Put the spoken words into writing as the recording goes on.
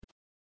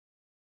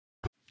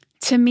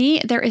To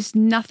me, there is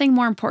nothing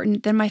more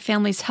important than my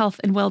family's health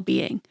and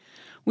well-being.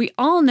 We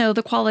all know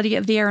the quality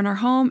of the air in our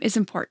home is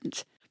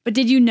important. But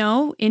did you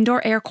know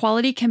indoor air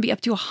quality can be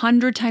up to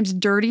 100 times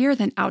dirtier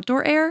than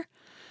outdoor air?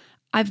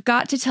 I've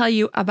got to tell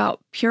you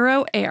about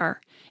Puro Air.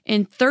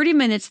 In 30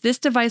 minutes, this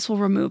device will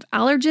remove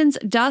allergens,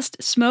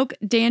 dust, smoke,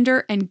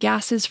 dander, and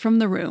gases from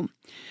the room.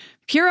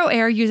 Puro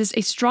Air uses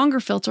a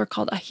stronger filter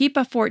called a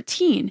HEPA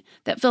 14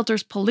 that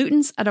filters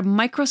pollutants at a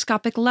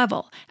microscopic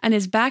level and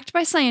is backed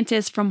by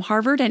scientists from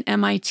Harvard and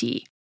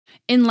MIT.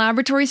 In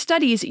laboratory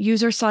studies,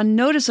 users saw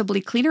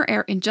noticeably cleaner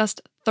air in just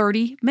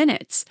 30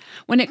 minutes.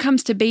 When it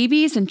comes to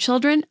babies and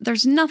children,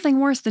 there's nothing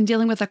worse than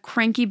dealing with a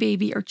cranky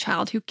baby or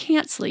child who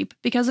can't sleep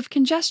because of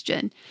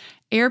congestion.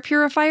 Air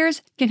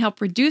purifiers can help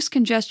reduce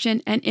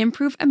congestion and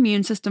improve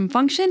immune system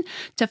function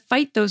to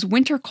fight those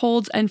winter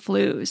colds and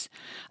flus.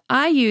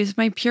 I use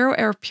my Puro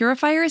Air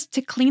purifiers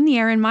to clean the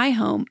air in my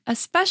home,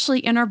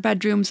 especially in our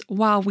bedrooms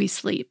while we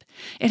sleep.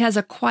 It has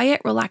a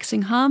quiet,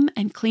 relaxing hum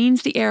and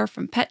cleans the air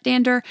from pet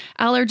dander,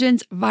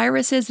 allergens,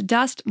 viruses,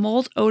 dust,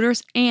 mold,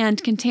 odors,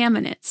 and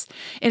contaminants.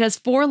 It has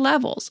 4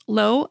 levels: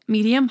 low,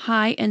 medium,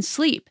 high, and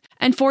sleep,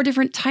 and 4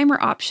 different timer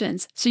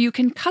options, so you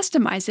can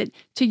customize it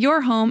to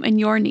your home and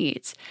your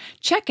needs.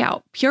 Check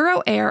out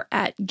Puro Air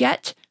at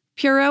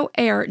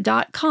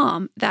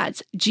getpuroair.com.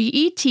 That's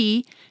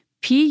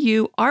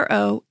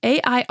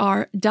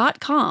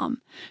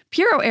GETPUROAIR.com.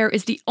 Puro Air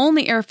is the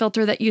only air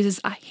filter that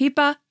uses a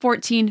HEPA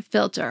 14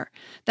 filter.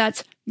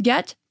 That's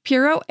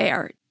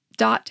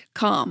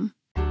getpuroair.com.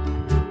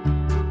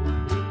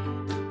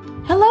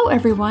 Hello,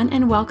 everyone,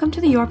 and welcome to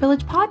the Your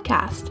Village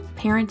podcast,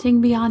 Parenting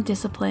Beyond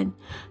Discipline,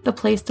 the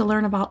place to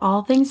learn about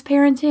all things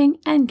parenting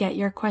and get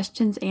your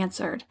questions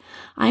answered.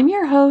 I'm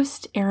your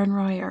host, Erin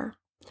Royer.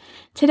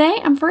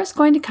 Today, I'm first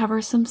going to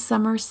cover some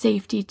summer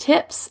safety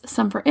tips,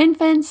 some for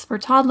infants, for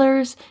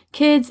toddlers,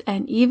 kids,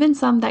 and even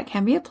some that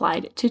can be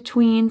applied to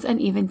tweens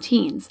and even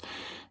teens.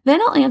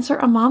 Then I'll answer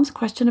a mom's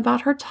question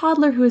about her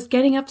toddler who is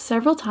getting up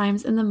several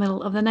times in the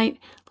middle of the night,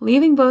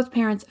 leaving both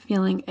parents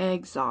feeling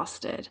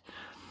exhausted.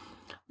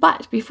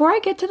 But before I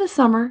get to the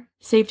summer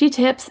safety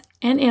tips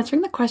and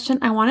answering the question,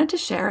 I wanted to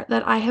share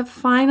that I have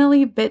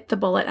finally bit the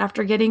bullet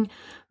after getting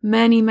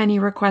many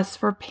requests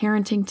for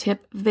parenting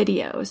tip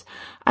videos.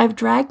 I've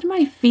dragged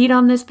my feet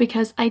on this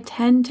because I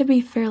tend to be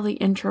fairly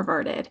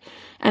introverted,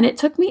 and it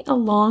took me a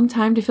long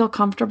time to feel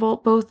comfortable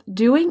both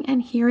doing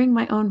and hearing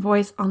my own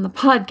voice on the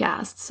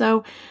podcast.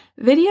 So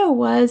video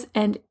was,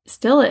 and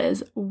still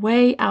is,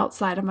 way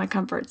outside of my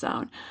comfort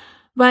zone.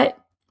 But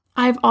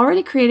I've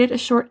already created a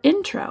short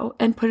intro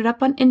and put it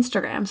up on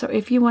Instagram. So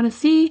if you want to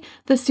see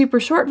the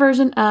super short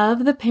version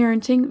of the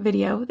parenting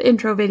video, the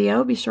intro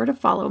video, be sure to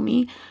follow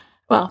me.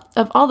 Well,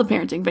 of all the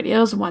parenting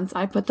videos, once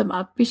I put them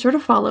up, be sure to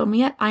follow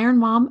me at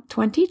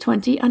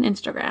IronMom2020 on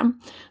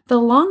Instagram. The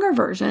longer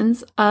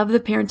versions of the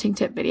parenting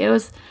tip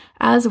videos,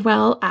 as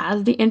well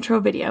as the intro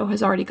video,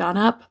 has already gone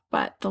up,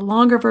 but the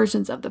longer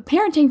versions of the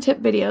parenting tip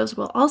videos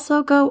will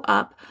also go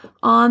up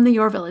on the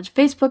Your Village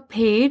Facebook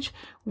page,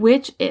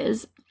 which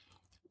is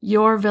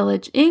Your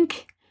Village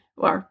Inc.,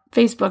 or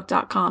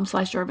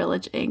facebook.com/Your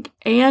Village Inc.,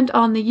 and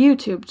on the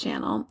YouTube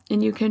channel.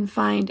 And you can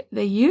find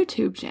the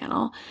YouTube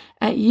channel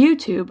at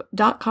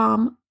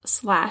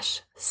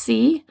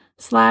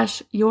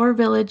youtube.com/C/Your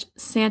Village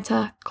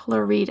Santa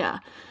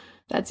Clarita.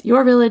 That's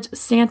Your Village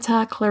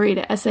Santa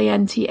Clarita,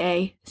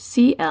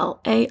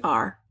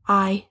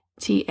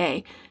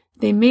 SantaClarita.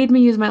 They made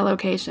me use my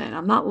location.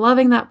 I'm not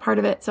loving that part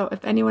of it. So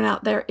if anyone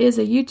out there is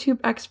a YouTube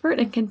expert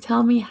and can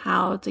tell me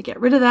how to get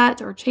rid of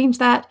that or change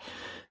that,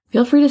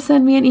 feel free to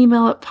send me an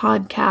email at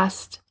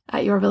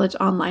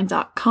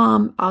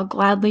podcast@yourvillageonline.com. I'll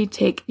gladly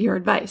take your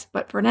advice.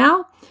 But for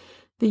now,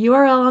 the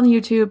URL on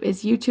YouTube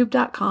is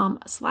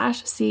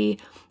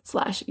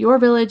youtube.com/C/Your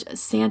Village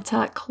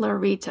Santa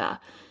Clarita.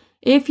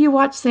 If you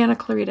watch Santa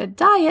Clarita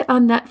Diet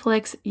on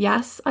Netflix,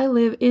 yes, I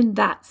live in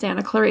that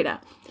Santa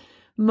Clarita.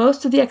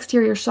 Most of the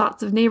exterior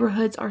shots of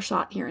neighborhoods are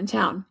shot here in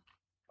town.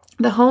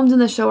 The homes in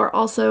the show are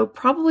also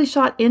probably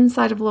shot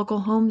inside of local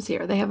homes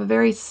here. They have a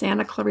very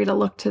Santa Clarita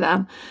look to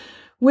them,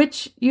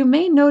 which you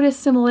may notice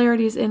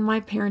similarities in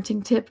my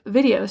parenting tip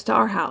videos to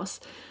our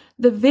house.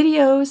 The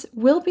videos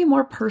will be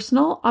more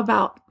personal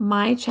about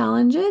my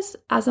challenges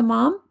as a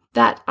mom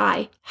that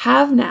I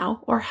have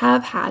now or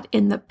have had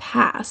in the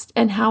past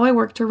and how I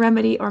work to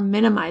remedy or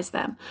minimize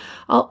them.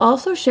 I'll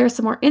also share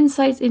some more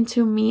insights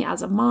into me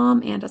as a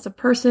mom and as a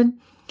person.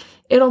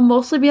 It'll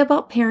mostly be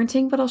about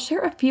parenting, but I'll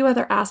share a few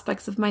other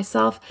aspects of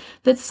myself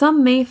that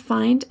some may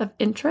find of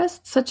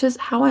interest, such as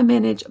how I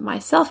manage my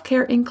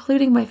self-care,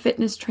 including my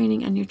fitness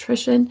training and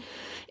nutrition.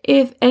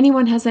 If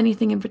anyone has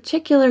anything in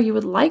particular you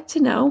would like to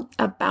know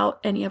about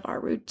any of our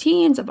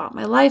routines, about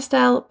my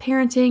lifestyle,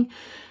 parenting,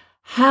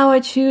 how I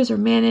choose or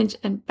manage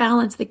and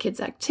balance the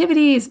kids'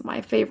 activities,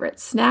 my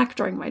favorite snack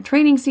during my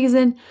training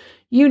season,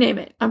 you name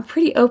it. I'm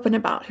pretty open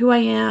about who I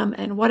am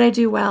and what I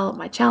do well,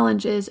 my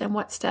challenges, and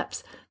what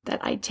steps that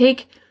I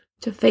take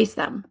to face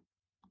them.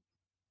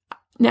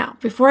 Now,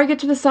 before I get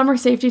to the summer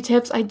safety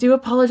tips, I do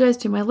apologize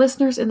to my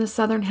listeners in the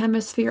Southern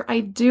Hemisphere.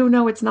 I do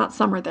know it's not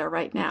summer there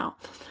right now.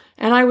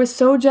 And I was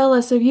so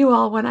jealous of you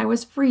all when I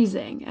was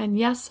freezing. And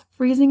yes,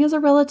 freezing is a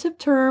relative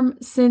term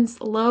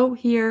since low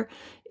here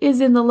is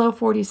in the low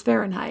 40s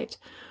Fahrenheit.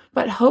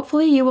 But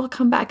hopefully you will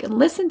come back and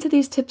listen to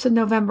these tips in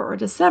November or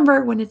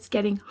December when it's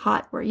getting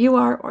hot where you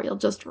are, or you'll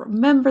just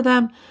remember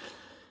them.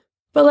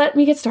 But let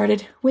me get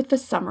started with the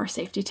summer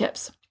safety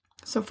tips.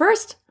 So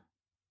first,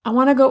 I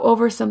want to go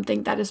over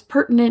something that is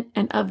pertinent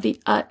and of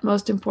the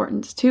utmost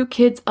importance to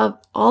kids of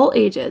all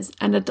ages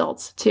and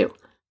adults too.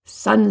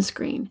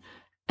 Sunscreen.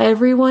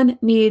 Everyone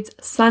needs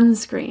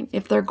sunscreen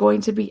if they're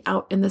going to be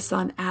out in the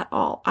sun at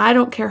all. I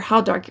don't care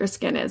how dark your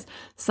skin is.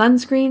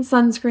 Sunscreen,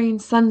 sunscreen,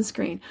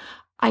 sunscreen.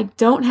 I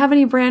don't have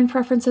any brand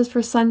preferences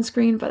for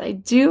sunscreen, but I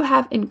do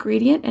have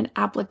ingredient and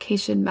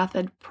application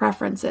method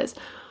preferences.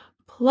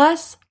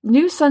 Plus,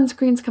 new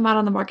sunscreens come out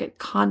on the market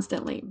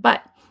constantly,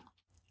 but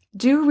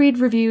do read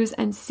reviews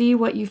and see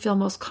what you feel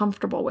most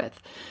comfortable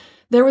with.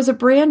 There was a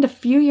brand a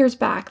few years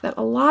back that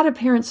a lot of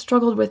parents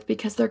struggled with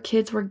because their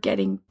kids were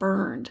getting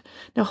burned.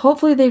 Now,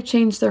 hopefully they've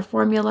changed their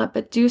formula,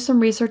 but do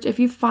some research if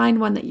you find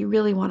one that you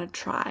really want to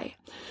try.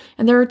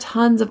 And there are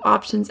tons of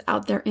options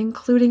out there,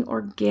 including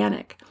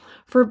organic.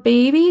 For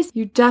babies,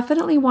 you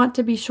definitely want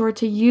to be sure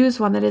to use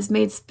one that is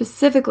made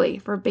specifically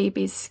for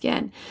baby's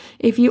skin.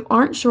 If you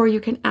aren't sure, you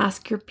can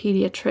ask your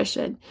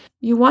pediatrician.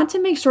 You want to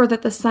make sure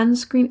that the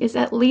sunscreen is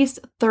at least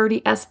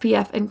 30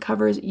 SPF and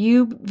covers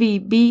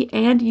UVB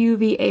and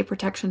UVA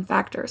protection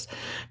factors.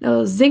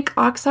 Now, zinc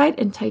oxide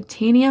and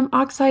titanium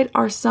oxide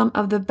are some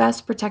of the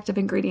best protective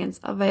ingredients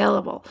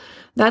available.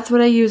 That's what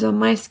I use on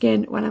my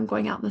skin when I'm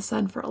going out in the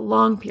sun for a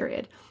long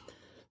period,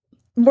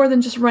 more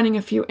than just running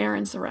a few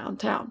errands around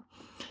town.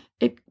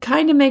 It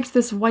kind of makes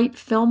this white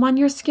film on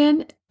your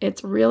skin.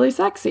 It's really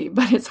sexy,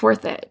 but it's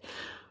worth it.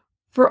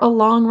 For a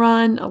long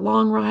run, a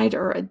long ride,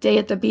 or a day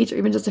at the beach, or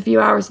even just a few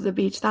hours at the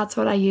beach, that's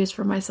what I use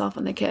for myself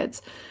and the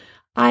kids.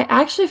 I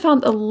actually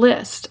found a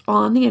list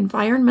on the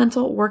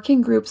Environmental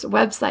Working Group's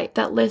website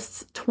that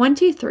lists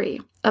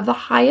 23 of the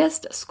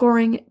highest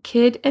scoring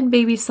kid and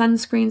baby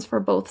sunscreens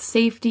for both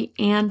safety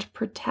and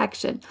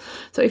protection.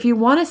 So if you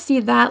want to see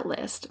that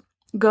list,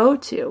 go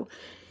to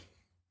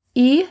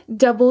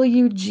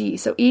EWG.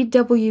 So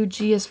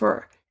EWG is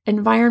for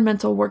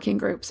Environmental Working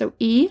Group. So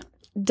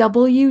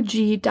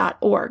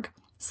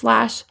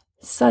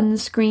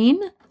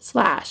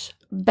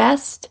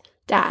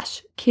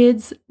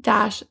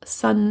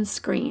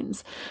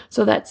EWG.org/sunscreen/best-kids-sunscreens.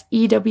 So that's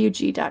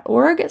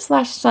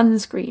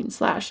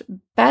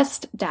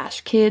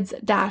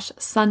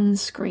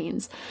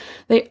EWG.org/sunscreen/best-kids-sunscreens.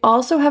 They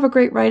also have a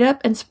great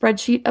write-up and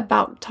spreadsheet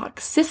about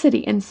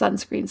toxicity in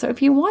sunscreen. So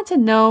if you want to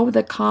know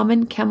the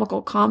common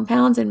chemical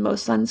compounds in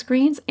most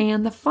sunscreens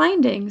and the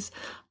findings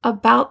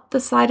about the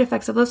side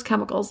effects of those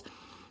chemicals,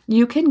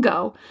 you can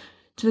go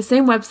to the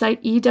same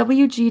website,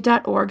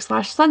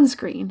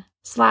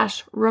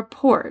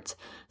 ewg.org/sunscreen/report/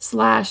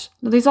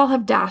 now these all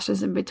have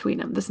dashes in between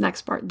them, this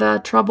next part,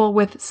 the trouble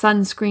with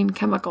sunscreen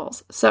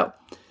chemicals. So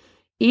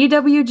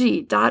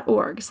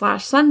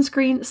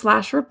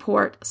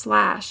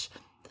ewg.org/sunscreen/report/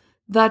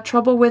 the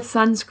trouble with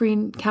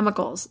sunscreen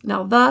chemicals.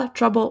 Now, the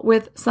trouble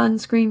with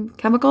sunscreen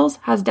chemicals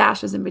has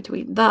dashes in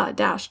between. The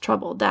dash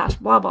trouble dash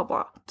blah, blah,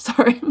 blah.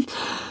 Sorry.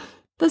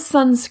 The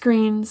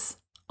sunscreens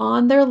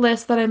on their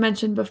list that I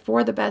mentioned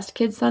before, the best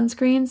kids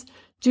sunscreens,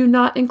 do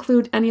not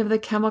include any of the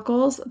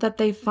chemicals that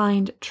they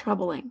find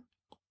troubling.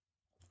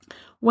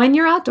 When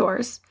you're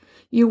outdoors,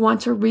 you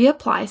want to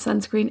reapply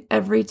sunscreen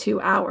every 2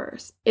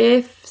 hours.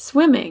 If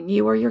swimming,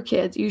 you or your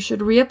kids, you should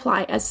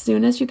reapply as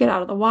soon as you get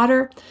out of the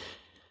water,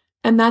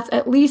 and that's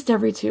at least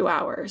every 2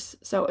 hours.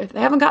 So if they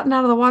haven't gotten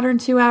out of the water in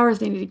 2 hours,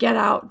 they need to get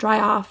out, dry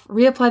off,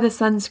 reapply the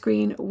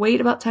sunscreen, wait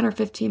about 10 or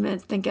 15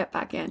 minutes, then get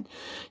back in.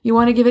 You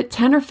want to give it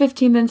 10 or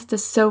 15 minutes to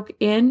soak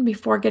in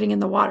before getting in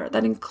the water.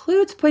 That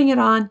includes putting it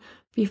on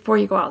before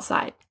you go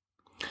outside.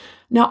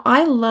 Now,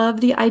 I love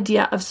the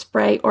idea of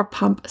spray or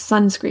pump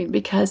sunscreen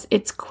because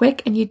it's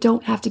quick and you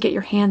don't have to get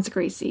your hands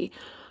greasy.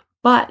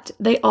 But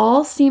they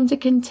all seem to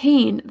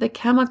contain the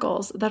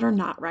chemicals that are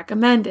not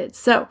recommended.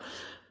 So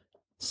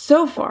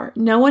far,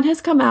 no one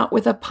has come out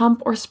with a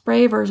pump or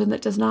spray version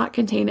that does not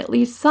contain at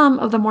least some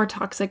of the more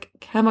toxic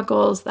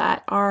chemicals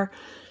that are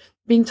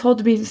being told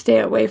to be stay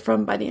away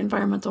from by the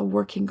Environmental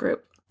Working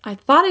Group. I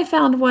thought I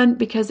found one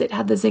because it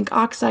had the zinc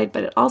oxide,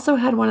 but it also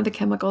had one of the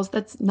chemicals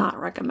that's not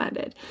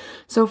recommended.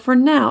 So for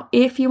now,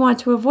 if you want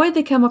to avoid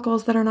the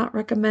chemicals that are not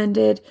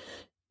recommended,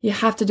 you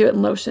have to do it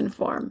in lotion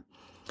form.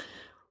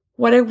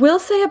 What I will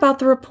say about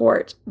the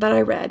report that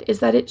I read is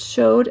that it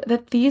showed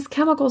that these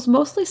chemicals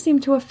mostly seem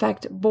to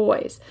affect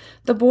boys.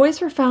 The boys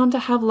were found to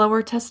have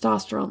lower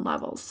testosterone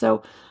levels,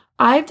 so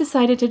I've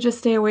decided to just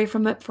stay away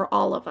from it for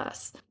all of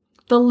us.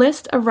 The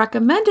list of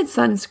recommended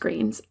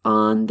sunscreens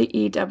on the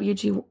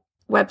EWG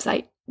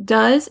website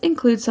does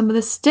include some of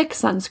the stick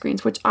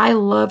sunscreens, which I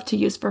love to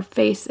use for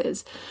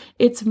faces.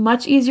 It's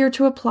much easier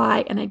to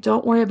apply, and I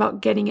don't worry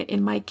about getting it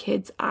in my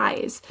kids'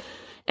 eyes.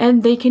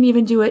 And they can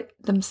even do it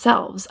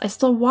themselves. I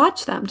still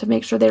watch them to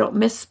make sure they don't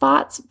miss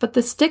spots, but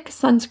the stick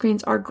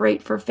sunscreens are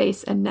great for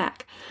face and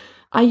neck.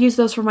 I use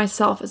those for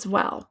myself as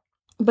well.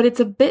 but it's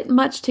a bit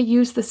much to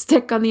use the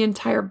stick on the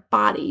entire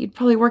body. You'd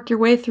probably work your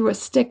way through a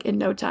stick in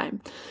no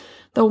time.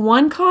 The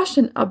one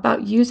caution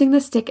about using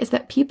the stick is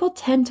that people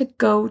tend to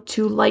go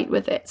too light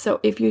with it. So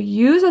if you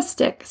use a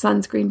stick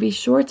sunscreen, be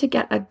sure to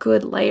get a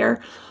good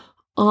layer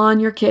on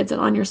your kids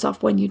and on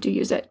yourself when you do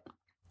use it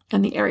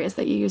and the areas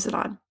that you use it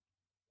on.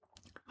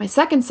 My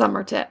second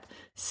summer tip,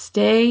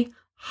 stay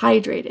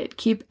hydrated.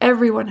 Keep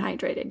everyone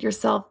hydrated,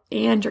 yourself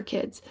and your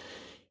kids.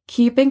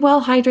 Keeping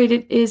well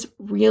hydrated is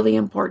really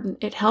important.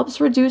 It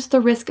helps reduce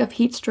the risk of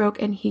heat stroke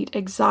and heat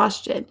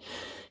exhaustion.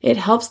 It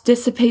helps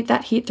dissipate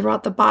that heat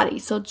throughout the body,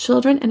 so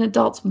children and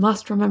adults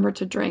must remember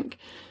to drink.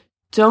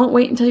 Don't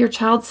wait until your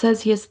child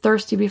says he is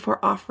thirsty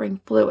before offering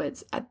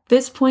fluids. At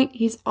this point,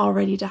 he's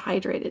already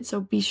dehydrated,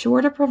 so be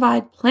sure to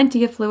provide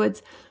plenty of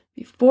fluids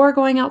before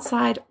going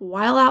outside,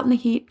 while out in the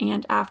heat,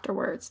 and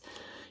afterwards.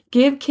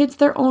 Give kids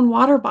their own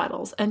water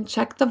bottles and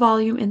check the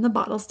volume in the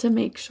bottles to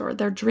make sure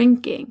they're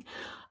drinking.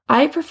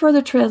 I prefer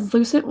the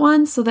translucent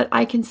ones so that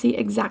I can see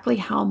exactly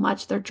how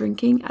much they're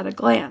drinking at a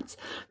glance.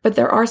 But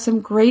there are some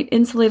great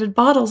insulated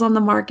bottles on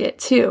the market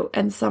too,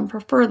 and some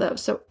prefer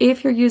those. So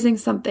if you're using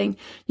something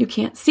you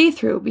can't see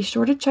through, be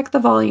sure to check the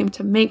volume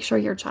to make sure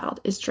your child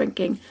is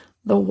drinking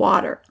the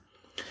water.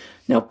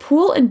 Now,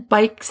 pool and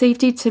bike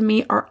safety to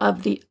me are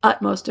of the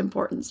utmost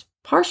importance,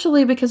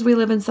 partially because we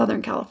live in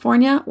Southern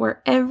California,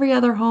 where every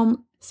other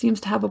home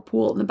seems to have a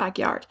pool in the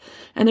backyard.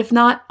 And if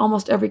not,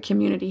 almost every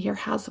community here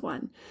has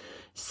one.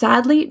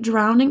 Sadly,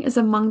 drowning is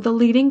among the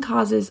leading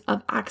causes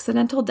of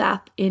accidental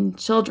death in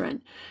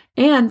children,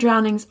 and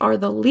drownings are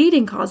the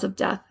leading cause of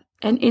death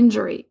and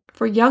injury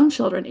for young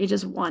children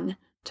ages 1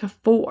 to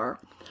 4.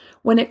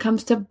 When it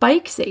comes to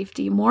bike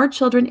safety, more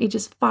children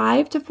ages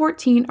 5 to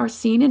 14 are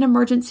seen in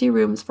emergency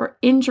rooms for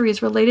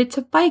injuries related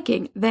to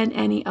biking than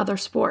any other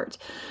sport.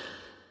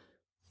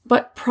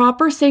 But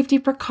proper safety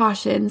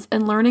precautions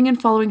and learning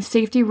and following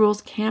safety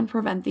rules can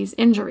prevent these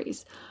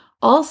injuries.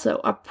 Also,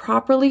 a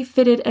properly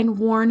fitted and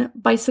worn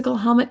bicycle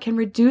helmet can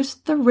reduce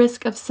the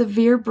risk of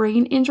severe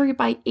brain injury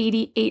by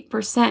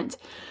 88%.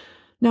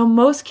 Now,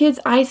 most kids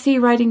I see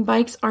riding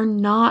bikes are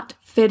not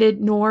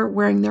fitted nor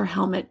wearing their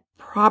helmet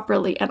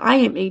properly, and I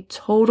am a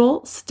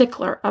total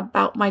stickler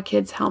about my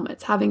kids'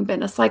 helmets, having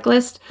been a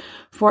cyclist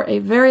for a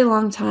very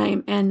long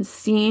time and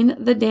seen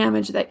the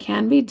damage that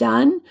can be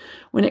done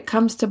when it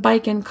comes to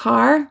bike and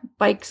car.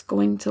 Bike's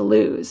going to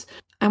lose.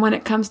 And when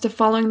it comes to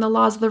following the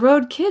laws of the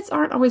road, kids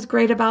aren't always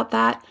great about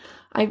that.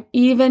 I've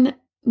even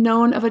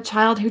known of a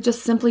child who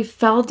just simply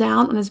fell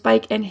down on his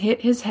bike and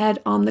hit his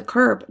head on the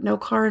curb. No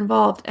car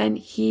involved, and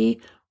he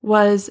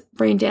was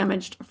brain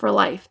damaged for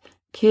life.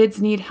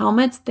 Kids need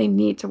helmets. They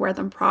need to wear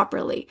them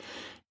properly.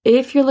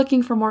 If you're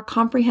looking for more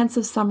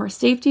comprehensive summer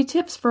safety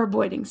tips for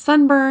avoiding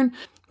sunburn,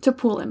 to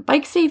pool and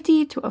bike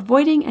safety, to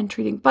avoiding and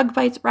treating bug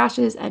bites,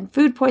 rashes, and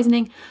food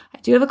poisoning, I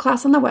do have a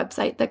class on the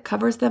website that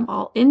covers them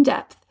all in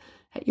depth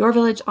at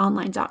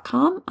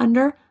yourvillageonline.com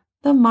under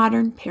the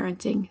Modern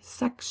Parenting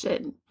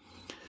section.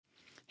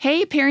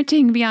 Hey,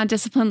 Parenting Beyond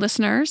Discipline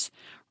listeners.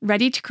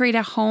 Ready to create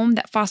a home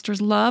that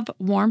fosters love,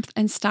 warmth,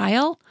 and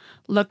style?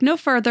 Look no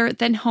further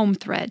than Home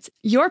Threads,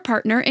 your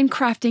partner in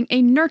crafting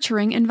a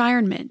nurturing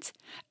environment.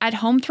 At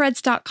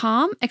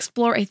homethreads.com,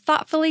 explore a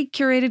thoughtfully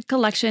curated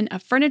collection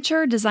of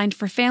furniture designed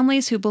for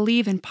families who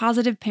believe in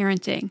positive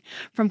parenting.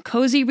 From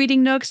cozy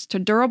reading nooks to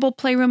durable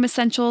playroom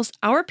essentials,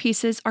 our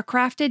pieces are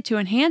crafted to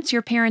enhance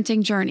your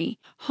parenting journey.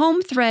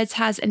 Home Threads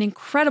has an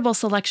incredible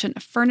selection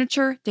of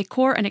furniture,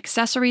 decor, and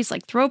accessories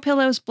like throw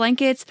pillows,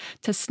 blankets,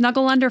 to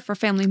snuggle under for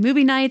family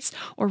movie nights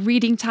or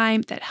reading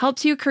time that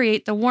helps you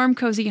create the warm,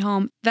 cozy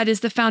home that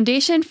is the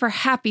foundation for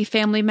happy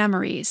family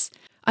memories.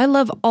 I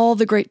love all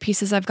the great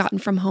pieces I've gotten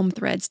from Home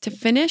Threads to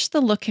finish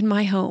the look in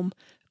my home.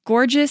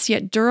 Gorgeous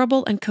yet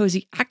durable and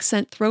cozy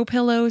accent throw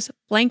pillows,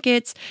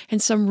 blankets,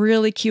 and some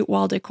really cute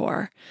wall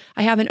decor.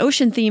 I have an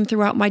ocean theme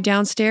throughout my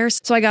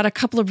downstairs, so I got a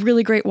couple of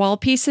really great wall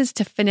pieces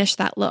to finish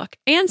that look,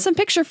 and some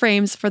picture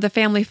frames for the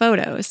family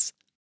photos.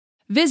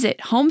 Visit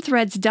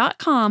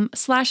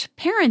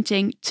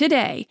homethreads.com/parenting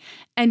today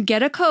and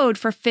get a code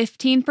for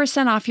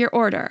 15% off your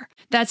order.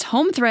 That's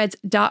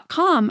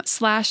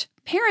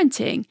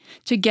homethreads.com/parenting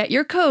to get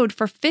your code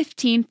for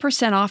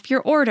 15% off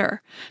your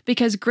order,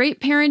 because great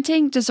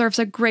parenting deserves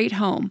a great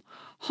home.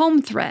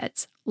 Home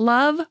Threads.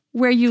 Love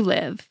where you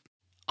live.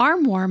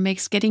 Armoire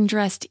makes getting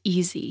dressed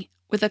easy.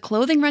 With a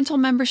clothing rental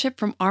membership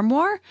from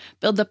Armoire,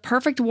 build the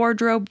perfect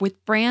wardrobe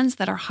with brands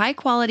that are high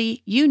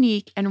quality,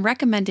 unique, and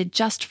recommended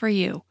just for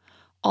you.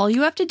 All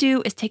you have to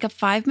do is take a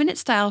 5-minute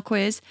style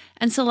quiz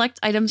and select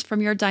items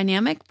from your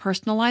dynamic,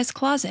 personalized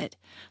closet.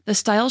 The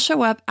styles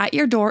show up at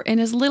your door in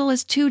as little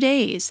as 2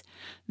 days.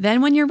 Then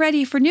when you're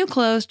ready for new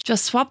clothes,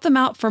 just swap them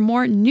out for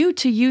more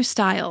new-to-you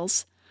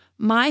styles.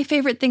 My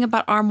favorite thing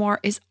about Armoire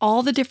is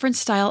all the different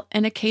style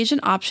and occasion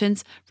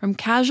options, from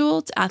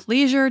casual to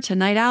athleisure to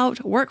night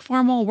out, work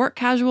formal, work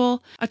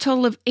casual, a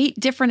total of 8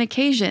 different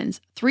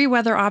occasions, 3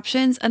 weather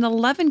options, and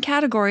 11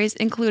 categories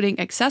including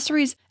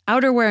accessories,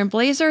 outerwear, and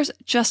blazers,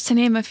 just to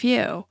name a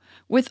few.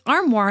 With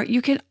Armoire,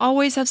 you can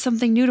always have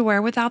something new to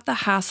wear without the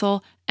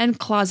hassle and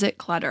closet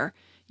clutter.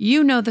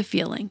 You know the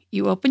feeling.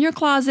 You open your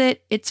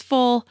closet, it's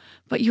full,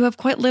 but you have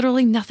quite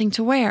literally nothing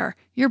to wear.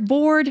 You're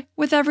bored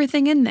with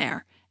everything in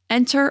there.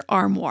 Enter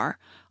Armoire.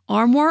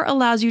 Armoire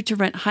allows you to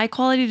rent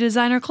high-quality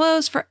designer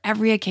clothes for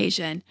every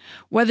occasion.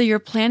 Whether you're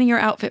planning your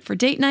outfit for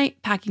date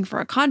night, packing for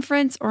a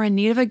conference, or in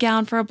need of a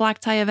gown for a black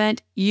tie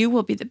event, you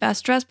will be the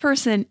best-dressed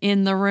person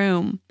in the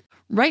room.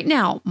 Right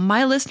now,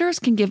 my listeners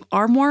can give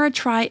Armoire a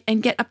try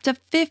and get up to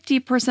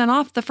 50%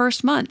 off the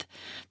first month.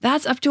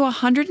 That's up to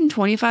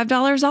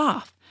 $125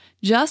 off.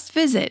 Just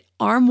visit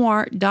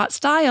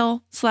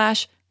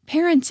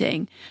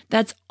armoire.style/parenting.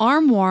 That's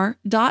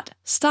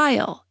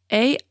armoire.style.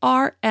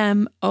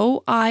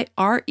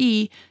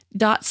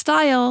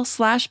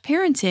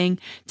 ARMOIRE.style/parenting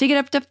to get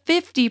up to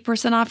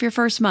 50% off your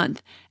first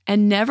month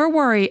and never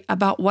worry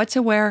about what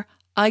to wear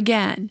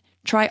again.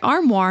 Try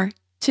Armoire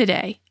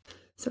today.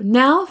 So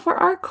now for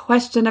our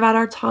question about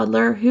our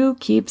toddler who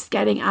keeps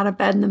getting out of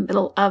bed in the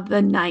middle of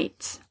the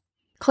night.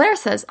 Claire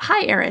says,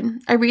 "Hi,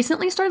 Erin. I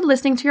recently started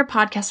listening to your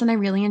podcast and I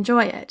really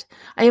enjoy it.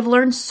 I have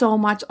learned so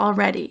much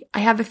already. I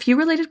have a few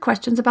related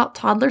questions about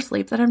toddler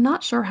sleep that I'm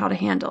not sure how to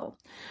handle.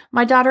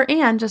 My daughter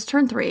Anne just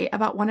turned 3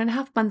 about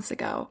 1.5 months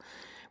ago.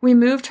 We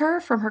moved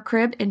her from her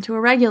crib into a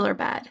regular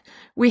bed.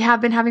 We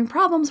have been having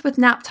problems with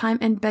nap time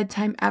and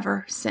bedtime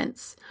ever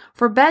since.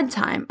 For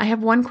bedtime, I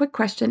have one quick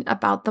question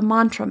about the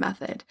mantra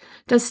method.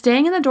 Does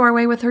staying in the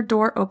doorway with her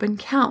door open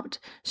count?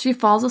 She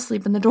falls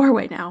asleep in the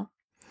doorway now.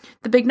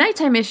 The big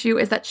nighttime issue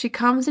is that she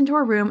comes into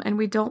our room and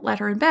we don't let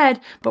her in bed,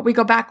 but we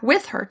go back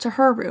with her to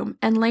her room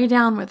and lay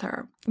down with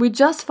her. We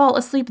just fall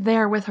asleep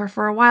there with her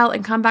for a while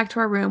and come back to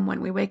our room when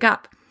we wake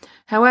up.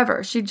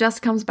 However, she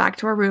just comes back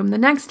to our room the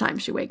next time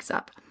she wakes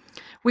up.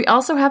 We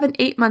also have an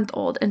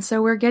 8-month-old, and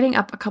so we're getting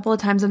up a couple of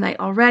times a night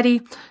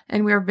already,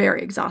 and we're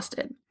very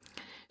exhausted.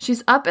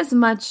 She's up as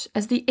much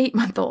as the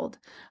 8-month-old.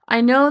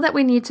 I know that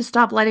we need to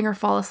stop letting her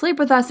fall asleep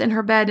with us in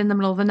her bed in the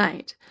middle of the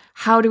night.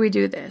 How do we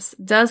do this?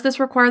 Does this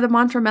require the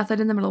mantra method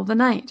in the middle of the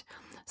night?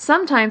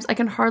 Sometimes I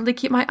can hardly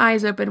keep my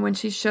eyes open when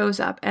she shows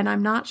up, and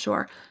I'm not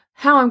sure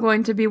how I'm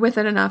going to be with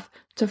it enough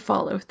to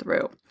follow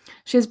through.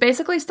 She has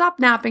basically stopped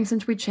napping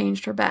since we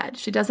changed her bed.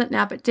 She doesn't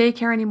nap at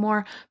daycare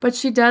anymore, but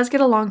she does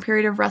get a long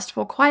period of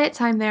restful, quiet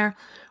time there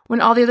when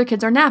all the other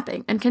kids are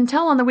napping and can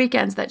tell on the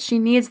weekends that she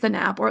needs the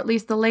nap or at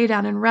least the lay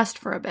down and rest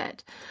for a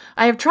bit.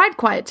 I have tried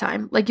quiet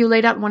time, like you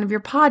laid out in one of your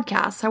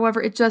podcasts. However,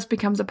 it just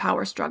becomes a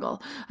power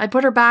struggle. I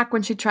put her back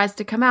when she tries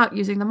to come out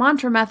using the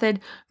mantra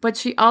method, but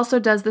she also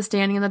does the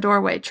standing in the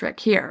doorway trick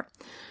here.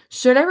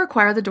 Should I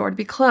require the door to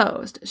be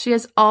closed? She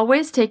has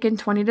always taken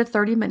 20 to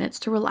 30 minutes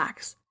to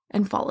relax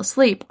and fall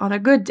asleep on a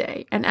good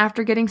day, and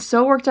after getting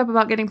so worked up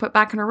about getting put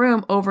back in her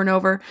room over and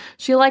over,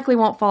 she likely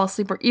won't fall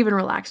asleep or even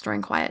relax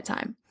during quiet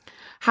time.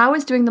 How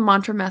is doing the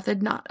mantra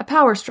method not a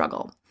power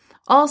struggle?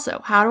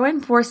 Also, how do I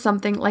enforce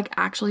something like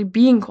actually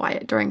being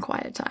quiet during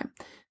quiet time?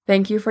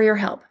 Thank you for your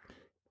help."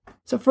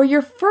 So for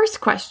your first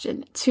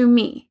question, to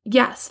me,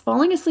 yes,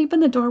 falling asleep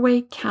in the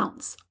doorway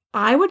counts.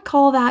 I would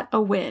call that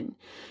a win.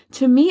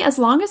 To me, as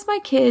long as my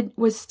kid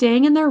was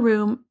staying in their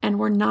room and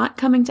were not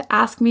coming to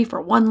ask me for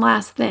one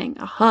last thing,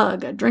 a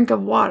hug, a drink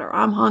of water,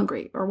 I'm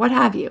hungry, or what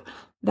have you,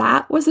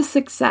 that was a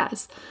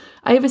success.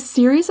 I have a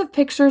series of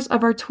pictures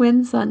of our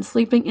twin son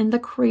sleeping in the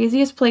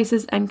craziest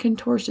places and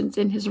contortions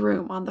in his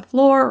room, on the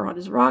floor or on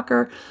his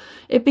rocker.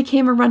 It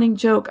became a running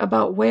joke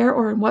about where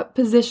or in what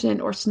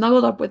position or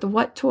snuggled up with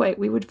what toy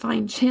we would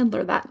find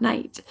Chandler that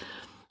night.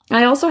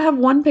 I also have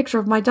one picture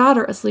of my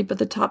daughter asleep at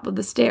the top of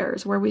the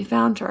stairs where we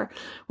found her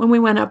when we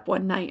went up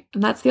one night.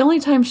 And that's the only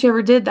time she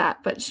ever did that,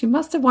 but she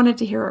must have wanted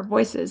to hear our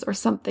voices or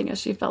something as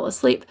she fell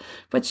asleep.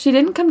 But she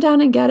didn't come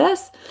down and get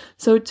us.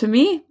 So to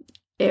me,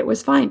 it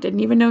was fine.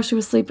 Didn't even know she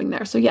was sleeping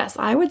there. So yes,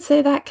 I would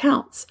say that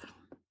counts.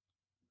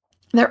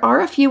 There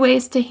are a few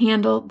ways to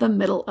handle the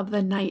middle of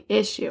the night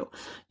issue.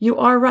 You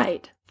are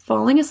right.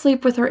 Falling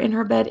asleep with her in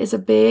her bed is a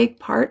big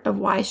part of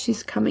why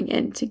she's coming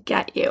in to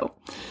get you.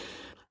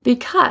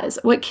 Because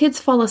what kids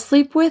fall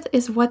asleep with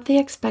is what they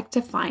expect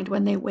to find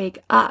when they wake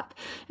up.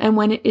 And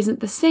when it isn't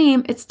the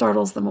same, it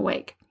startles them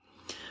awake.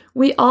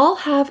 We all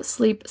have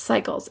sleep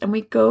cycles, and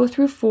we go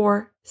through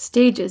 4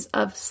 stages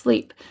of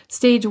sleep.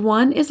 Stage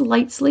 1 is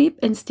light sleep,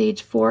 and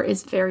stage 4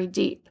 is very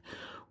deep.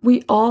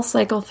 We all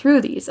cycle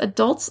through these.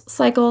 Adults'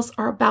 cycles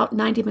are about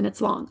 90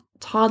 minutes long.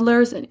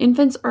 Toddlers and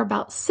infants are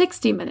about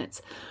 60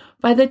 minutes.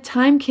 By the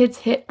time kids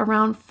hit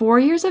around 4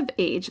 years of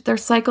age, their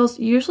cycles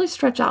usually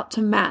stretch out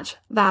to match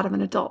that of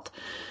an adult.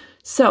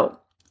 So,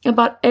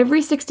 about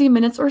every 60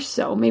 minutes or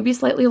so, maybe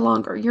slightly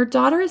longer, your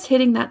daughter is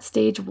hitting that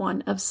stage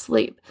 1 of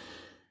sleep.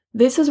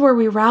 This is where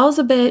we rouse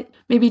a bit,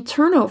 maybe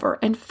turn over,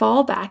 and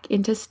fall back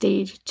into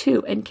stage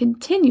 2 and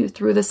continue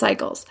through the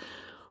cycles.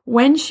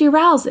 When she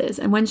rouses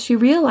and when she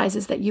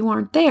realizes that you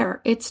aren't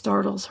there, it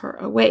startles her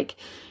awake.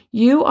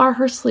 You are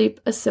her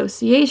sleep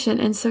association,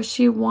 and so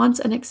she wants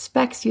and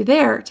expects you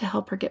there to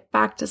help her get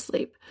back to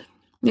sleep.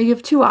 Now, you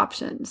have 2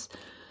 options.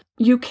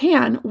 You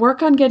can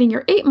work on getting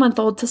your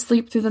 8-month-old to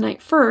sleep through the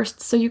night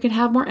first so you can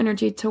have more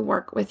energy to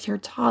work with your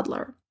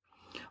toddler.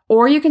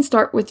 Or you can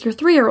start with your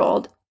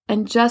 3-year-old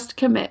and just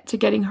commit to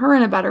getting her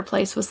in a better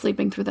place with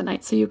sleeping through the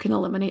night so you can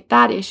eliminate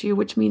that issue,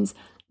 which means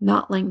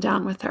not laying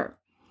down with her.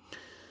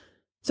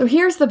 So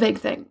here's the big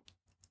thing.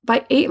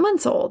 By 8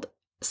 months old,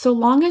 so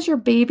long as your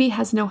baby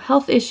has no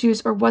health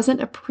issues or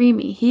wasn't a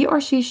preemie, he or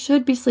she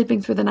should be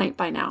sleeping through the night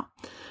by now.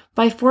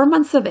 By 4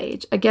 months of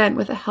age, again,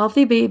 with a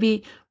healthy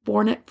baby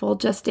born at full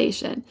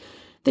gestation,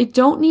 they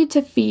don't need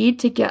to feed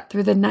to get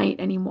through the night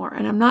anymore.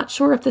 And I'm not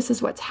sure if this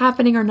is what's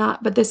happening or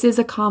not, but this is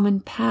a common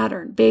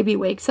pattern. Baby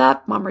wakes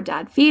up, mom or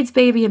dad feeds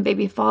baby, and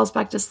baby falls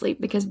back to sleep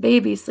because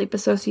baby's sleep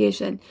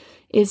association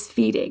is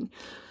feeding.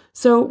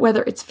 So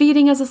whether it's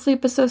feeding as a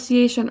sleep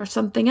association or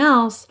something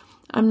else,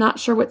 I'm not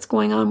sure what's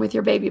going on with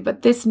your baby,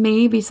 but this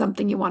may be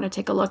something you want to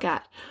take a look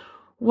at.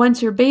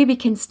 Once your baby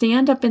can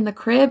stand up in the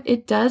crib,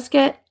 it does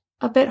get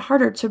a bit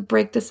harder to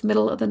break this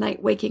middle of the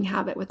night waking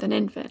habit with an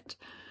infant.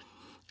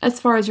 As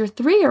far as your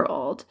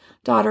 3-year-old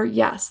daughter,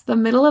 yes, the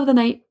middle of the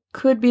night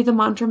could be the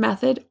mantra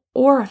method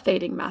or a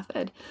fading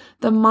method.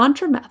 The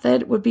mantra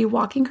method would be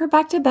walking her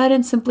back to bed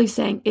and simply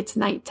saying it's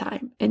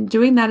nighttime and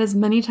doing that as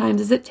many times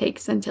as it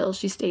takes until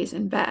she stays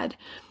in bed.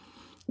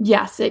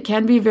 Yes, it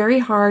can be very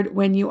hard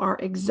when you are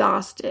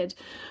exhausted,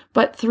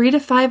 but 3 to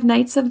 5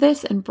 nights of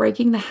this and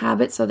breaking the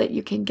habit so that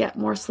you can get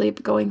more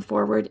sleep going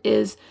forward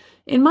is,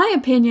 in my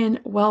opinion,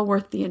 well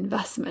worth the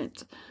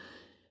investment.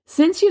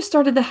 Since you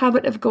started the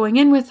habit of going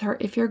in with her,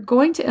 if you're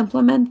going to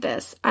implement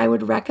this, I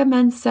would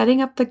recommend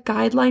setting up the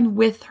guideline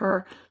with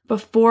her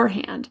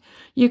beforehand.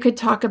 You could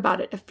talk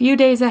about it a few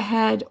days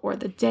ahead or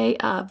the day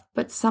of,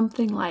 but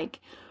something like,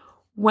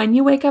 when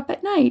you wake up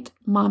at night,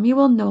 mommy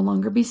will no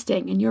longer be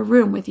staying in your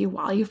room with you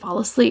while you fall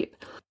asleep.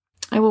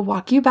 I will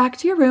walk you back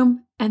to your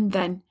room and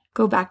then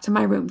go back to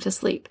my room to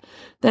sleep.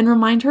 Then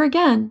remind her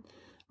again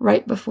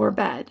right before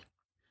bed.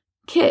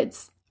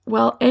 Kids,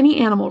 well, any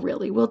animal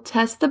really, will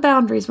test the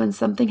boundaries when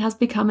something has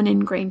become an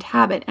ingrained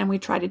habit and we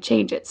try to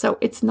change it. So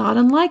it's not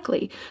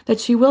unlikely that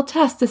she will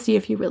test to see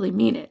if you really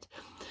mean it.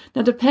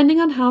 Now, depending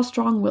on how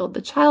strong-willed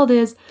the child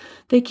is,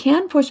 they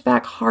can push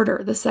back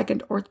harder the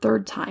second or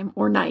third time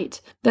or night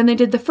than they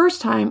did the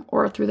first time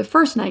or through the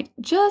first night,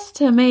 just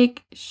to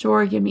make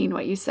sure you mean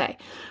what you say.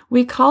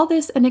 We call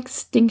this an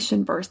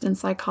extinction burst in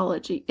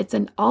psychology. It's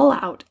an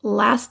all-out,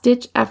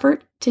 last-ditch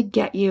effort to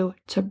get you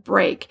to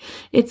break.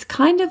 It's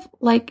kind of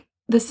like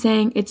the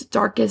saying, it's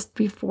darkest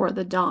before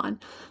the dawn.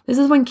 This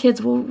is when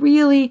kids will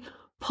really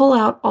pull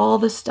out all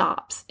the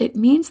stops. It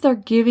means they're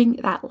giving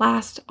that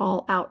last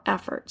all-out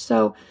effort.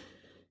 So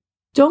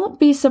don't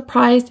be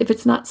surprised if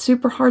it's not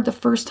super hard the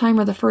first time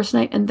or the first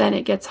night and then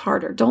it gets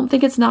harder. Don't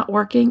think it's not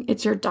working.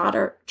 It's your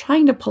daughter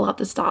trying to pull out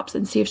the stops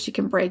and see if she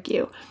can break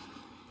you.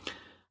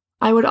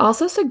 I would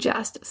also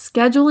suggest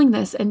scheduling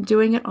this and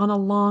doing it on a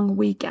long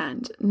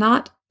weekend.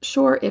 Not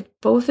sure if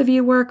both of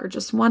you work or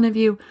just one of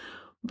you,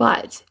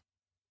 but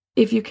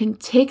if you can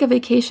take a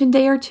vacation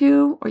day or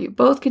two, or you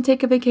both can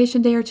take a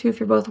vacation day or two if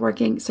you're both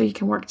working, so you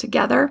can work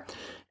together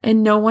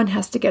and no one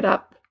has to get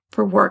up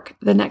for work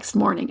the next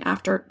morning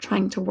after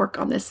trying to work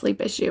on this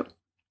sleep issue.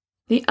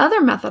 The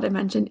other method I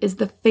mentioned is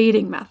the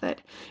fading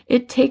method.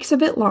 It takes a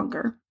bit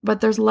longer,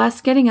 but there's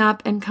less getting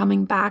up and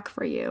coming back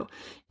for you.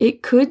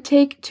 It could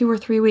take 2 or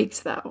 3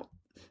 weeks though.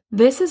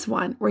 This is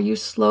one where you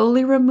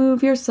slowly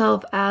remove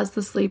yourself as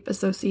the sleep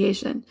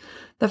association.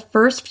 The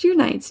first few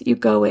nights, you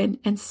go in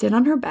and sit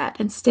on her bed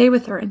and stay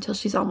with her until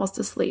she's almost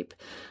asleep.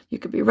 You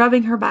could be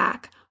rubbing her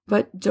back,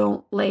 but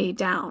don't lay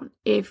down.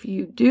 If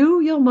you do,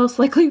 you'll most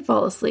likely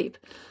fall asleep.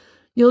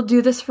 You'll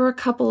do this for a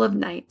couple of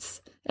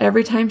nights.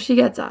 Every time she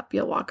gets up,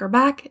 you'll walk her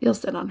back, you'll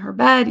sit on her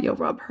bed, you'll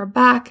rub her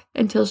back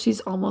until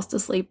she's almost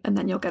asleep, and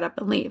then you'll get up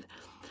and leave.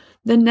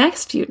 The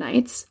next few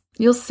nights,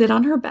 you'll sit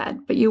on her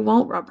bed, but you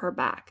won't rub her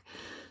back.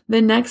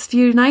 The next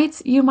few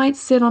nights, you might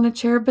sit on a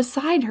chair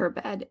beside her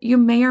bed. You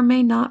may or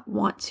may not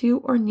want to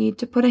or need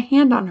to put a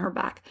hand on her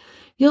back.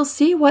 You'll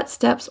see what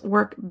steps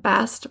work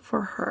best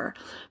for her.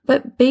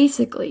 But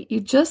basically, you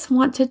just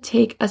want to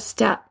take a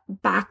step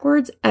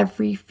backwards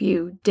every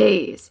few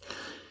days.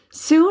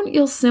 Soon,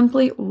 you'll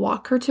simply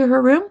walk her to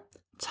her room,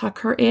 tuck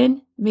her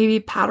in, maybe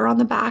pat her on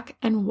the back,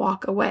 and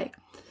walk away.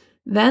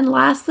 Then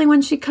lastly,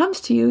 when she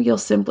comes to you, you'll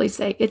simply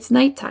say, it's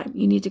nighttime.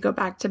 You need to go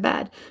back to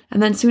bed.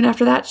 And then soon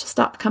after that, she'll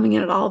stop coming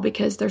in at all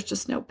because there's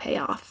just no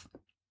payoff.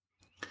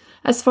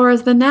 As far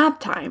as the nap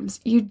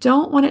times, you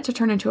don't want it to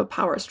turn into a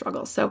power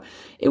struggle. So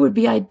it would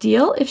be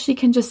ideal if she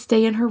can just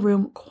stay in her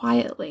room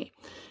quietly.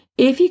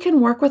 If you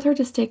can work with her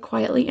to stay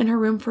quietly in her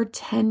room for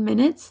 10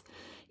 minutes,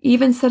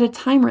 even set a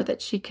timer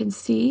that she can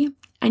see.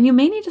 And you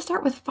may need to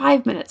start with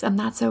 5 minutes, and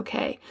that's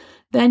okay.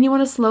 Then you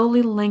want to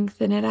slowly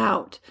lengthen it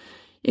out.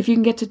 If you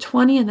can get to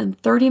 20 and then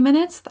 30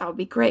 minutes, that would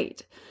be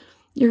great.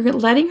 You're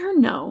letting her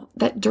know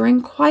that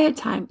during quiet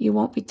time, you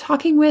won't be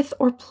talking with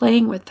or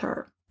playing with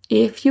her.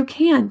 If you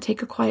can,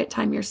 take a quiet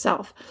time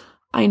yourself.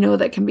 I know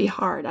that can be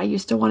hard. I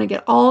used to want to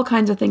get all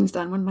kinds of things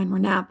done when mine were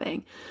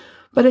napping.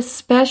 But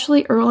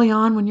especially early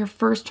on when you're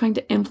first trying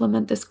to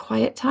implement this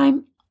quiet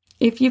time,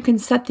 if you can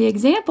set the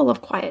example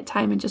of quiet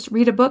time and just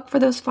read a book for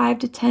those 5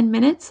 to 10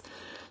 minutes,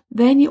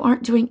 then you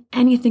aren't doing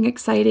anything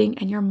exciting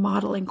and you're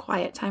modeling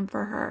quiet time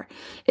for her.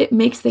 It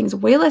makes things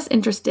way less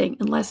interesting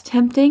and less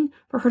tempting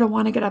for her to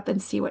want to get up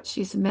and see what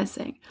she's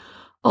missing.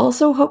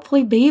 Also,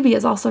 hopefully baby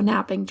is also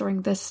napping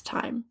during this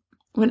time.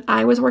 When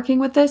I was working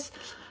with this,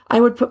 I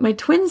would put my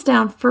twins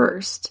down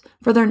first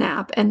for their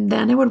nap, and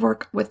then I would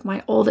work with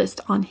my oldest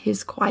on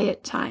his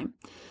quiet time.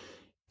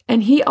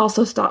 And he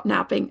also stopped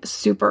napping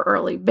super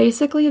early.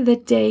 Basically, the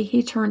day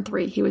he turned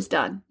 3, he was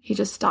done. He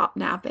just stopped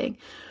napping.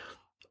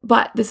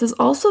 But this is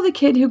also the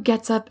kid who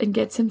gets up and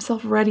gets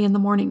himself ready in the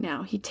morning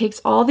now. He takes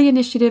all the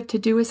initiative to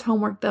do his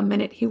homework the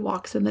minute he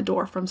walks in the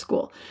door from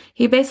school.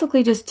 He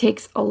basically just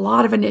takes a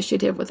lot of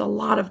initiative with a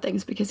lot of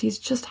things because he's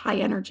just high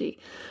energy.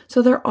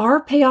 So there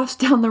are payoffs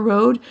down the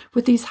road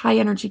with these high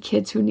energy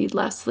kids who need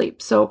less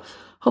sleep. So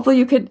hopefully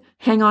you could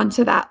hang on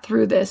to that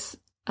through this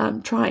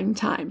trying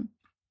time.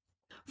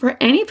 For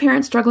any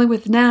parent struggling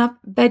with nap,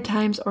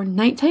 bedtimes, or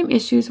nighttime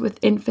issues with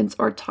infants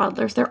or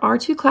toddlers, there are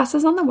 2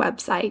 classes on the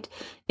website,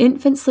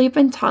 Infant Sleep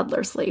and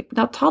Toddler Sleep.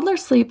 Now, Toddler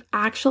Sleep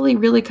actually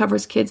really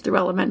covers kids through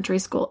elementary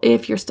school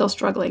if you're still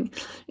struggling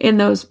in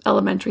those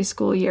elementary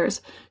school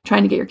years,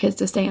 trying to get your kids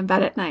to stay in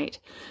bed at night.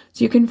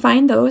 So you can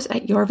find those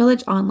at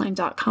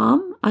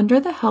yourvillageonline.com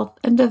under the Health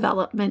and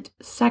Development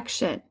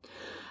section.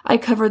 I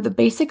covered the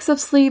basics of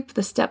sleep,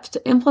 the steps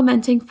to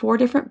implementing 4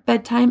 different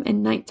bedtime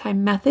and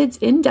nighttime methods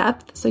in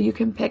depth, so you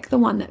can pick the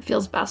one that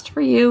feels best for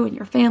you and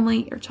your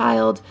family, your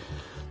child,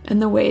 and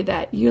the way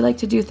that you like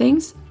to do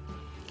things.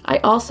 I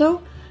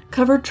also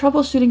covered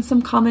troubleshooting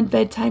some common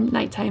bedtime,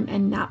 nighttime,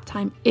 and nap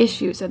time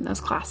issues in those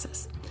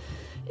classes.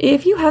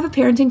 If you have a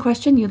parenting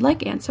question you'd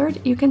like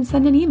answered, you can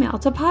send an email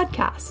to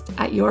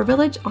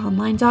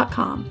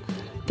podcast@yourvillageonline.com.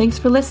 Thanks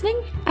for listening,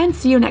 and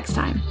see you next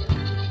time.